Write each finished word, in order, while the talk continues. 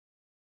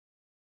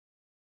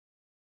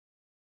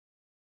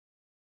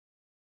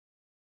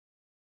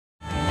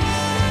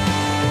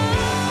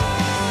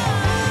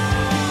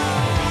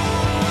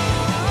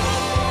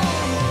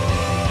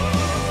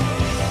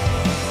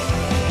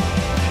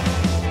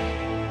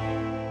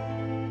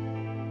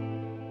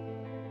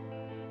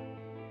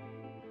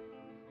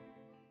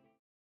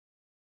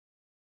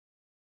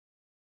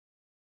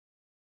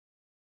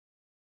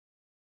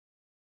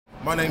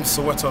My name's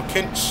Soweto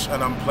Kinch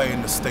and I'm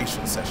playing the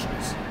station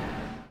sessions.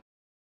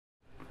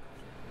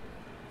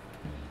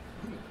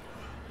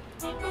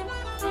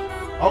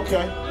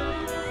 Okay,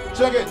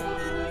 check it.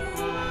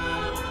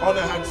 On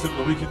the hand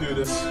symbol, we can do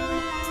this.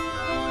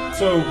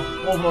 2,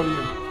 more volume.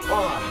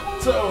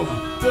 1, 2,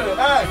 3,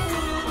 hey!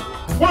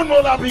 When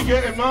will I be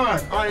getting mine?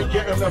 I ain't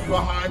getting left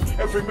behind.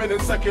 Every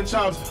minute, second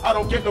chance. I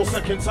don't get no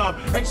second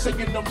time. Ain't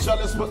saying I'm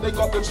jealous, but they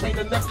got the chain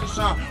and neck to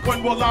shine.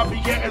 When will I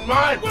be getting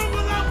mine? When will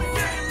I be getting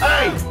mine?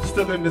 Hey!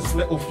 Still in this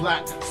little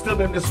flat.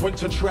 Still in this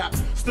winter trap.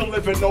 Still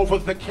living over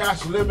the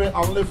cash limit.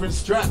 I'm living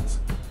strapped.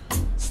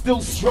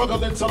 Still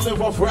struggling to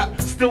live off rap.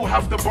 Still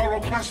have to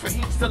borrow cash for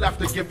heat. Still have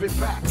to give it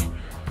back.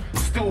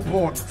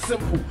 Stillborn,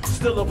 simple,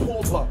 still a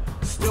pauper.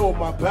 Still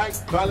my bank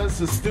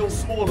balance is still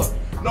smaller.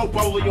 No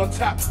bowling on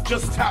tap,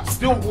 just tap,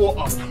 still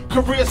water.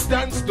 Career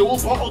standstill,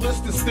 bottle this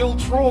distilled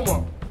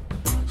trauma.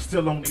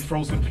 Still only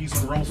frozen peas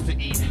and rolls to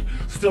eat.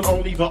 Still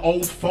only the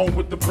old phone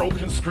with the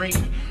broken screen.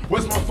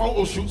 Where's my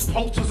photo shoots,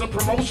 posters and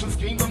promotion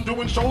schemes? I'm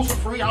doing shows for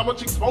free, how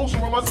much exposure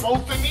am I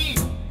supposed to need?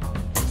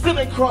 Still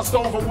ain't crossed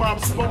over where I'm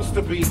supposed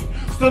to be.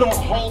 Still don't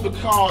hold the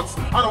cards,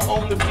 I don't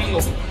own the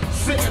deal.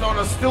 Sitting on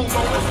a still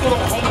moment, still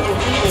don't hold the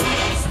wheel.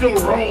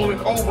 Still rolling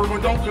over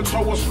and don't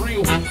control what's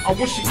real. I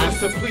wish he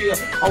disappeared,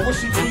 I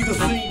wish he'd be the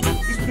scene.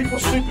 These people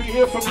should be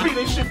here for me,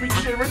 they should be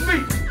cheering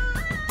me.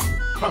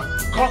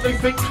 Can't they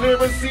think clear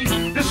and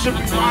see? This should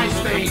be my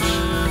stage,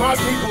 my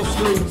people's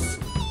screams.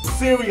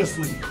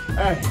 Seriously,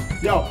 hey,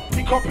 yo,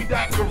 he copied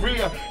that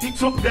career, he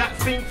took that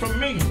theme from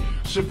me.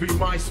 Should be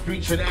my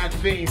speech and ad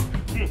theme.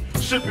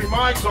 Should be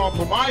my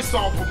example, my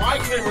sample, my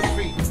clearance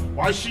fee.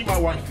 Why is she my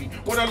wifey?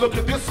 When I look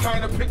at this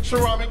kind of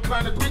picture, I'm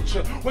inclined to ditch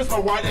her. Where's my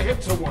wider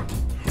hip to one?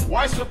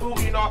 Why is the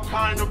booty not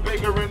kind of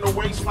bigger and the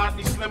waist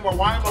slightly slimmer?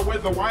 Why am I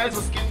with her? Why is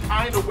the skin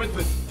kind of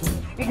withered?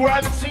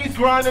 Grab the teeth,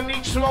 grinding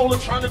each shoulder,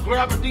 trying to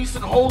grab a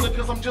decent holder,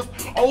 cause I'm just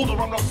older,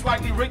 I'm not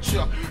slightly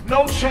richer.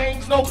 No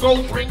chains, no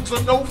gold rings,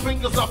 and no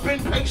fingers, I've been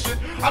patient.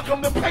 How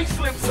come the pay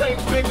slip ain't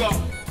bigger?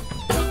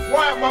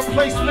 Why am my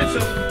place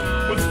littered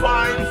with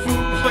fine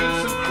food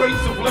plates and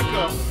crates of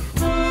liquor?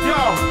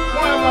 Yo,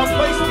 why am my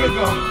place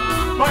bigger?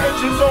 My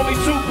engine's only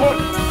 2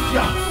 points,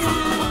 yeah.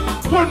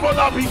 When will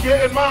I be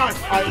getting mine?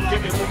 I ain't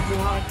getting left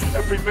behind.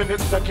 Every minute,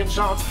 second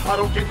chance. I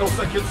don't get no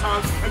second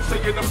time. I'm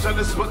saying I'm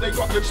jealous, but they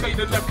got the chain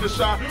and left to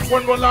shine.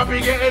 When will I be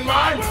getting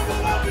mine? When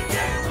will I be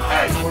getting mine?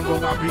 Hey, when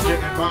will I be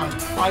getting mine?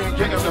 I ain't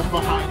getting left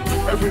behind.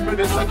 Every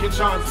minute, second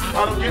chance.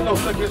 I don't get no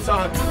second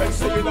time. I'm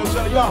saying I'm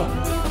jealous, yo.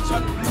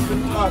 Check it,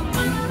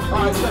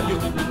 alright, check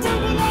it.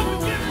 When will I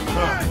be getting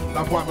mine?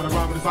 That boy with a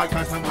rhyme with the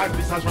zeitgeist, I'm hype,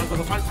 these sides run for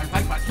the fight,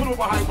 like lights. Put him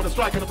behind with a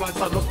strike and a blind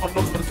side, lost on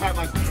looks for the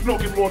sidelines. No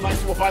get more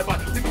lights to a bye-bye.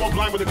 Think more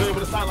blind with a glare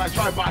with a sideline,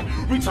 drive-by.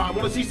 Retime,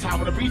 wanna see time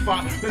with a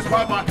refi. There's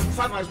bye-bye.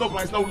 Sidelines, no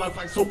blinds, no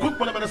lifelines. So quick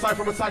when I'm in a side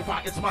from a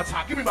sci-fi, it's my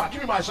time. Give me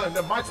my shine,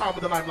 then my time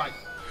with the limelight.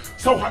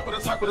 So hype with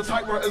a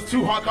tight where it's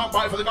too hard, can't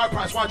buy it for the guy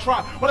price, why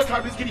try? When I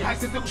climb these giddy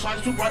heights, this little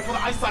shines too bright for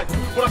the eyesight.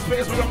 When I spit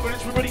is when I'm ready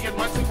to ready and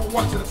right single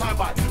once at a time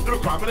by. The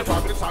requirement in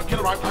 5 minutes time,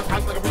 kill a right,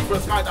 hangs like a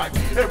reverse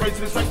skydive. Air rates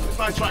in the sex, it's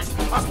nice strikes.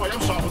 That's why I'm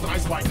sharp as an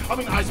ice white. I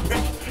mean ice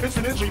pick. It's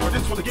an injury, but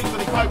this for the gigs and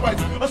the 5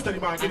 bites. A steady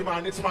mind, getting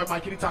mine, it's my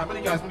mic anytime.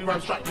 Many guys, many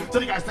rhymes strike.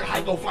 Tell the guys say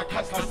high, go fly,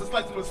 cut slice, the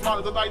slice them smile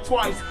at the night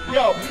twice.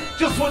 Yo,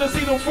 just wanna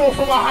see them fall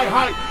from a high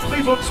height.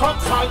 Leave them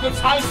tongue-tied, the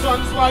tie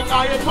sons like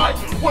iron fight.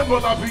 When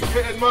will I be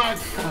getting mine?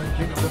 I ain't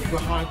getting left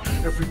behind.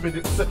 Every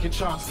minute, second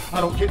chance, I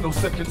don't get no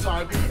second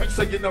time. Ain't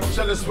saying I'm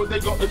jealous, but they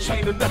got the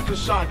chain and neck to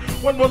shine.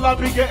 When will I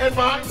be getting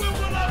mine? When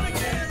will I be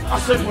getting mine? I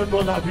said, when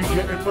will I be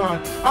getting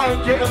mine? I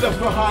ain't getting left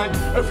behind.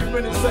 Every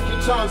minute,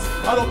 second chance,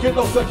 I don't get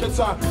no second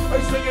time.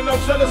 Ain't saying I'm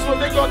jealous, but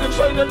they got the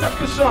chain and neck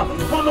to shine.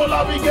 When will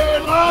I be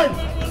getting mine?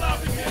 When will I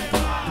be getting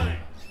mine?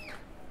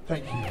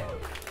 Thank you.